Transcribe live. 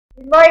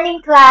Good morning,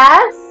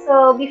 class.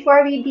 So,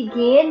 before we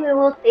begin, we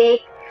will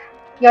take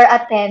your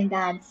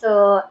attendance.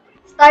 So,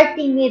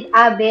 starting with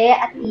Abe,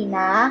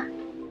 Athena.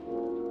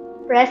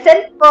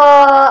 Present po.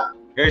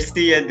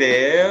 Garcia,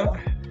 Dave.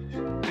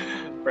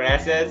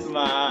 Presence,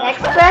 ma.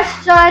 Next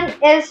question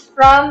is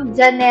from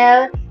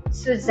Janelle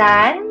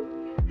Suzanne.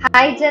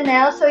 Hi,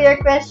 Janelle. So, your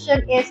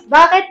question is,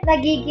 bakit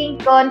nagiging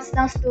cons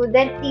ng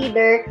student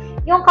leader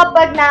yung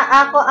kapag na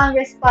ako ang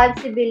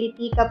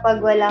responsibility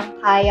kapag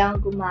walang kayang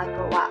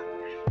gumagawa?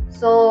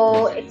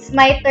 So, it's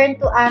my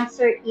turn to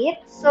answer it.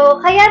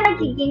 So, kaya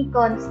nagiging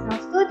cons ng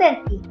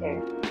student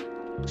leader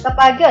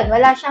kapag yun,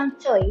 wala siyang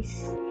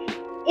choice,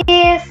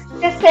 is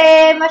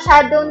kasi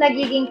masyadong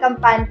nagiging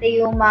kampante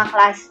yung mga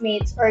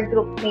classmates or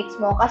groupmates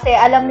mo kasi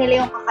alam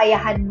nila yung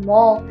kakayahan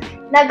mo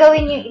na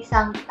gawin yung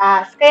isang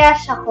task. Kaya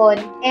siya con.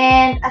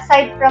 And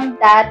aside from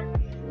that,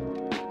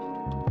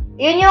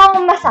 yun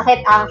yung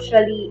masakit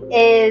actually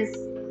is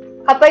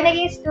kapag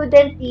naging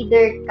student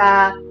leader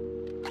ka,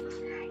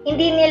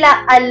 hindi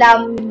nila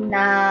alam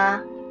na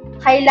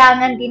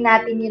kailangan din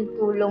natin yung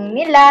tulong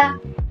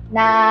nila,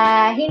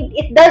 na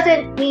it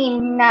doesn't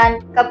mean na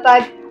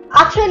kapag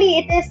actually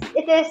it is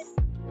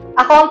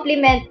a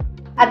compliment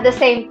at the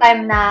same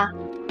time na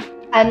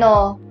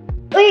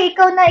uy,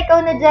 ikaw na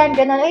dyan,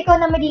 ganun, uy,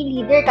 ikaw na maging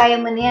leader, kaya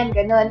mo na yan,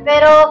 ganun.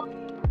 Pero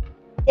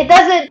it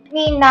doesn't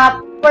mean na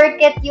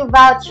porket you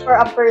vouch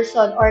for a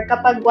person or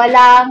kapag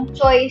walang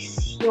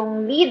choice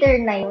yung leader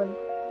na yun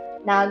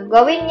na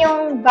gawin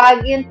yung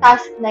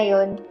task na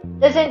yun,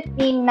 doesn't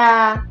mean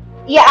na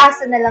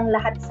iaasa na lang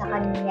lahat sa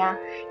kanya.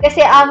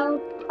 Kasi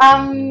ang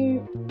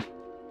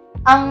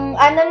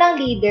ng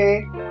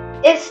leader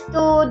is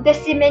to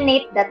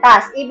disseminate the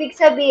task. Ibig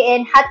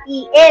sabihin,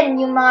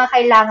 hatiin yung mga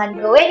kailangan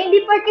gawin.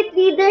 Hindi porket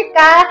leader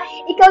ka,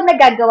 ikaw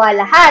nagagawa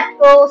lahat.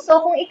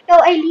 So kung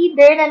ikaw ay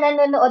leader na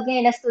nanonood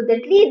ngayon na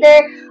student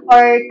leader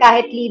or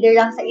kahit leader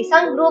lang sa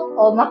isang group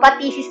o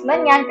mapatisis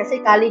man yan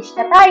kasi college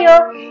na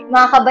tayo,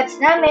 mga kabatch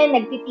namin,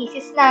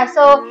 nagtitisis na.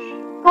 So,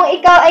 kung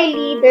ikaw ay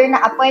leader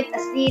na appoint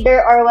as leader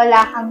or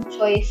wala kang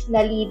choice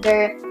na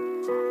leader,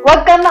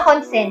 huwag kang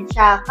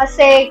makonsensya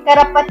kasi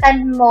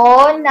karapatan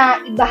mo na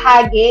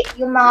ibahagi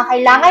yung mga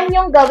kailangan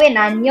nyong gawin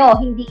nyo,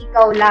 hindi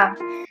ikaw lang.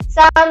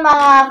 Sa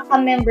mga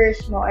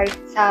ka-members mo or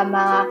sa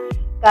mga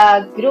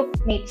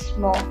ka-groupmates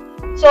mo.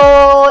 So,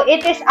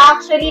 it is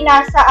actually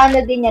nasa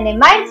din yan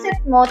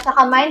mindset mo,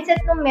 saka mindset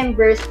ng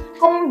members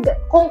kung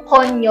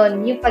con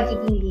yun, yung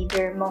pagiging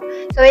leader mo.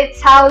 So, it's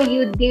how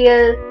you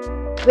deal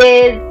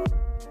with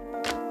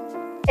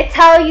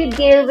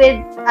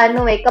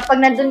kapag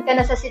nandun ka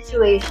na sa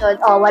situation,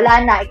 wala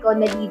na, ikaw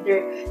na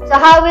leader. So,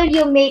 how will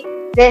you make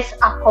this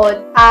a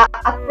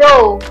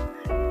pro?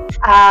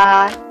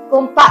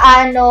 Kung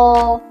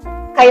paano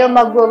kayo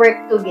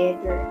mag-work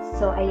together.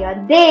 So,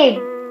 ayun. Dave,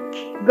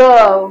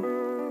 go!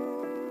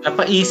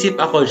 Napaisip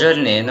ako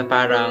dyan na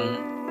parang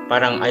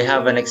I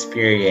have an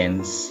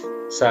experience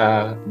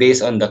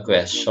based on the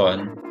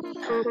question.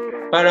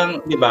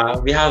 Parang, di ba,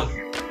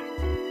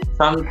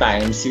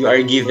 sometimes we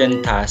are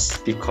given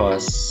tasks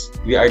because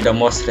we are the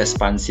most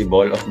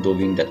responsible of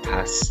doing the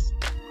task.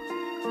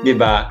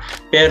 Diba?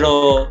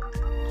 Pero,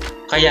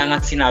 kaya nga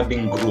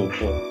sinabing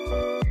grupo.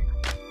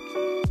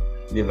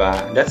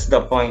 Diba? That's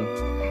the point.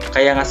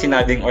 Kaya nga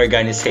sinabing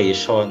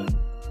organization.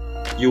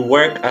 You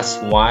work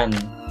as one.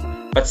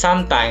 But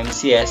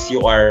sometimes, yes,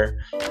 you are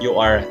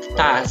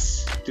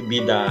tasked to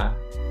be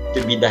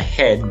the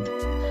head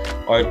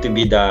or to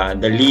be the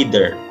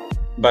leader.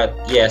 But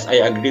yes,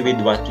 I agree with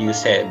what you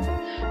said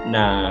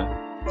na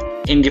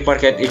hindi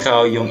porket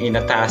ikaw yung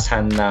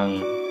inatasan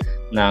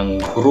ng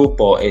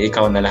grupo,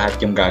 ikaw na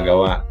lahat yung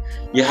gagawa.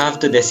 You have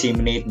to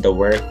disseminate the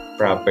work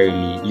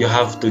properly. You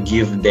have to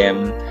give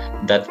them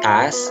the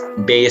task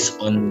based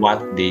on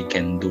what they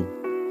can do.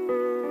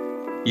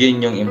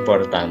 Yun yung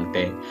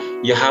importante.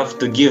 You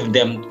have to give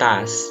them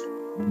tasks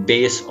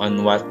based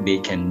on what they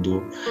can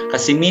do.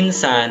 Kasi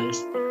minsan,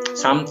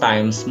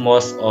 sometimes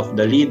most of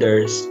the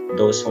leaders,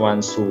 those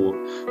ones who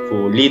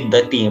lead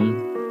the team,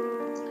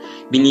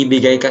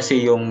 binibigay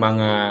kasi yung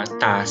mga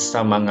tasks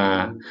sa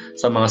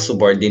mga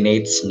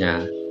subordinates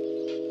niya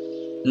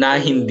na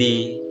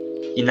hindi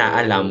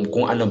inaalam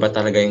kung ano ba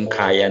talaga yung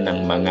kaya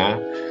ng mga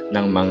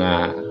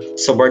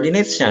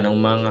subordinates niya, ng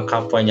mga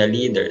kapwa niya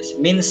leaders.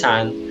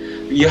 Minsan,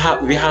 we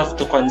have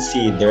to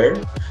consider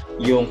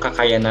yung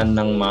kakayanan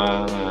ng mga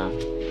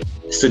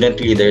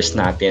student leaders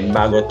natin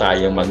bago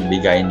tayo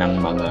magbigay ng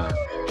mga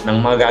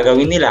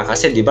gagawin nila.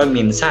 Kasi di ba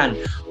minsan,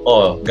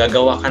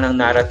 gagawa ka ng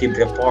narrative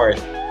report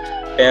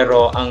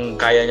pero ang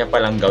kaya niya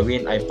palang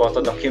gawin ay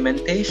photo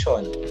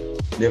documentation.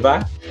 Di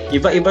ba?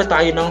 Iba-iba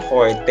tayo ng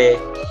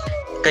forte.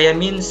 Kaya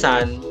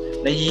minsan,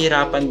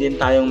 nahihirapan din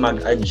tayong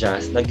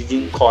mag-adjust.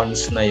 Nagiging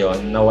cons na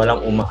yon na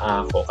walang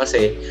umaako.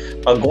 Kasi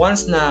pag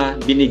once na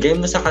binigay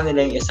mo sa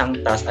kanila yung isang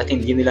task at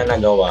hindi nila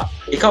nagawa,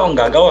 ikaw ang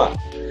gagawa.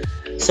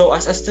 So,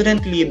 as a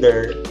student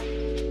leader,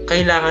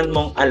 kailangan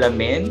mong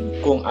alamin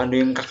kung ano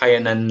yung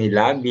kakayanan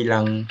nila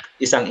bilang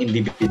isang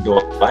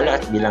individual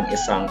at bilang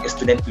isang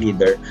student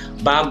leader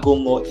bago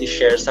mo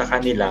i-share sa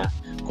kanila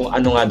kung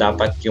ano nga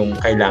dapat yung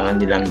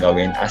kailangan nilang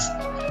gawin as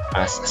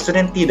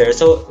student leader.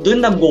 So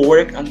doon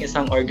nagwo-work ang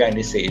isang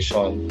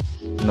organization,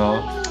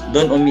 no?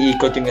 Doon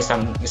umiikot yung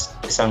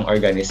isang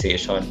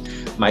organization.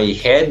 May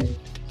head,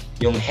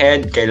 yung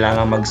head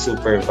kailangan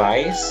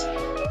mag-supervise,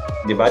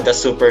 'di ba? The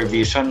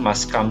supervision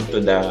must come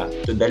to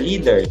the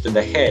leader, to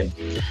the head.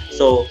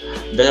 So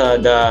the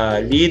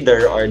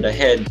leader or the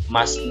head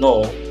must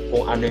know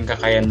kung ano yung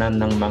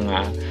kakayanan ng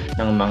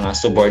mga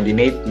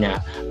subordinate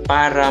niya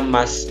para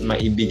mas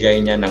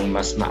maibigay niya ng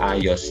mas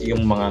maayos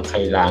yung mga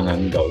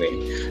kailangan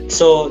gawin.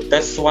 So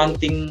that's one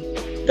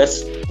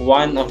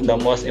of the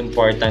most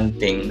important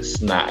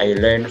things na I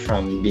learned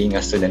from being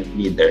a student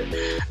leader.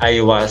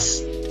 I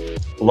was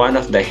one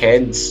of the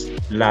heads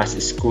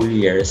last school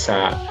year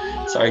sa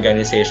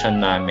organization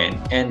namin,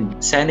 and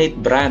Senate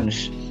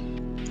branch,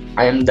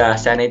 I am the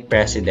Senate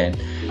President.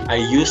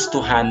 I used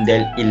to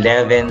handle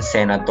 11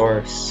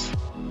 senators.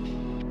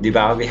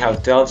 Diba? We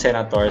have 12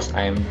 senators.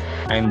 I'm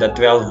the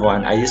 12th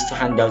one. I used to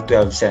handle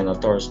 12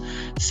 senators.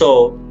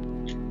 So,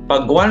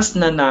 pag once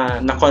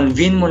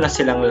na-convene mo na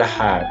silang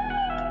lahat,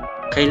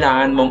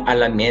 kailangan mong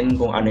alamin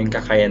kung ano yung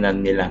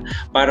kakayanan nila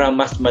para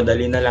mas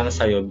madali na lang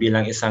sa'yo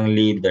bilang isang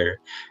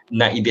leader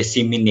na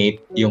i-disseminate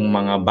yung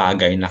mga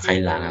bagay na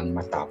kailangan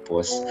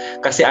matapos.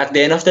 Kasi at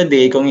the end of the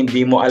day, kung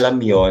hindi mo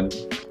alam yon,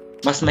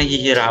 mas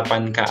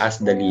mahihirapan ka as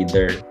the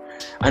leader.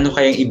 Ano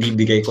kayang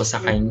ibibigay ko sa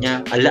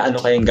kanya?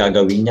 Ano kayang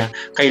gagawin niya?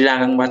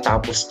 Kailangang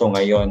matapos to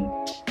ngayon.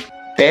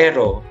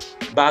 Pero,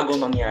 bago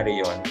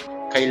mangyari yon,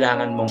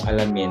 kailangan mong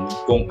alamin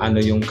kung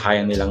ano yung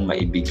kaya nilang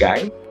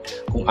maibigay,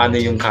 kung ano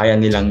yung kaya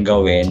nilang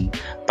gawin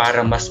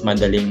para mas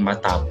madaling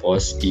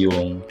matapos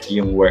yung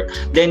work.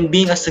 Then,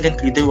 being a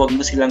student leader, wag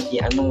mo silang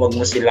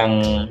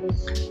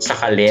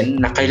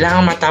sakalin na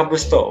kailangan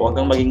matapos to. Wag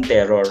kang maging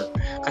terror.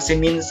 Kasi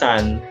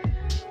minsan,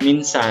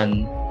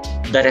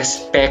 the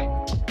respect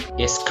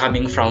is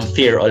coming from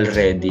fear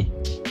already.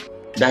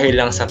 Dahil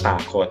lang sa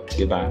takot,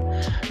 di ba?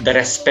 The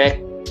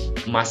respect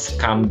must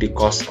come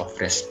because of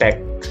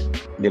respect,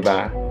 di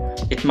ba?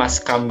 It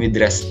must come with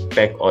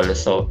respect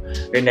also.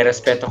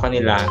 Rinerespeto ka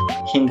nila,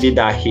 hindi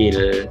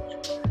dahil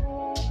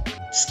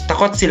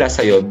takot sila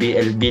sa'yo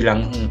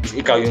bilang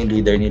ikaw yung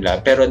leader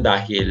nila, pero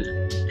dahil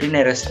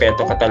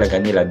rinerespeto ka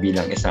talaga nila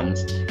bilang isang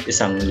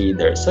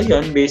leader. So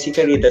yun,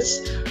 basically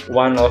that's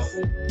one of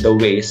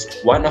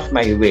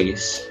my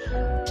ways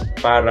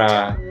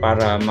para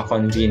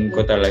ma-convene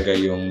ko talaga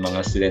yung mga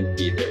student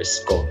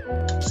leaders ko.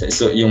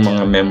 So yung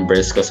mga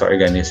members ko sa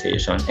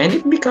organization. And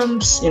it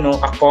becomes,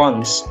 a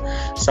cons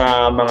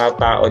sa mga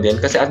tao din.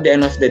 Kasi at the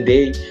end of the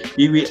day,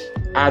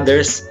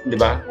 others, di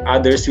ba?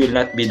 Others will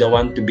not be the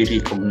one to be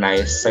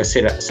recognized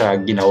sa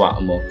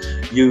ginawa mo.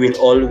 You will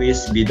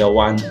always be the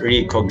one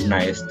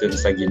recognized dun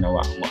sa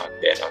ginawa mo at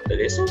the end of the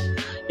day. So,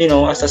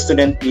 as a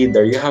student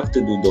leader, you have to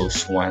do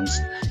those ones.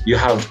 You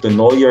have to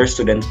know your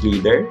student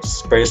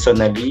leaders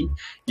personally.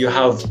 You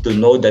have to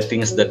know the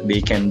things that they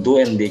can do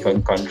and they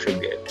can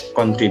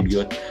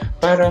contribute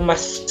para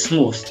mas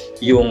smooth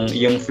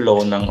yung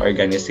flow ng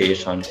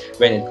organization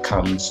when it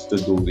comes to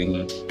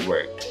doing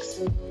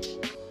works.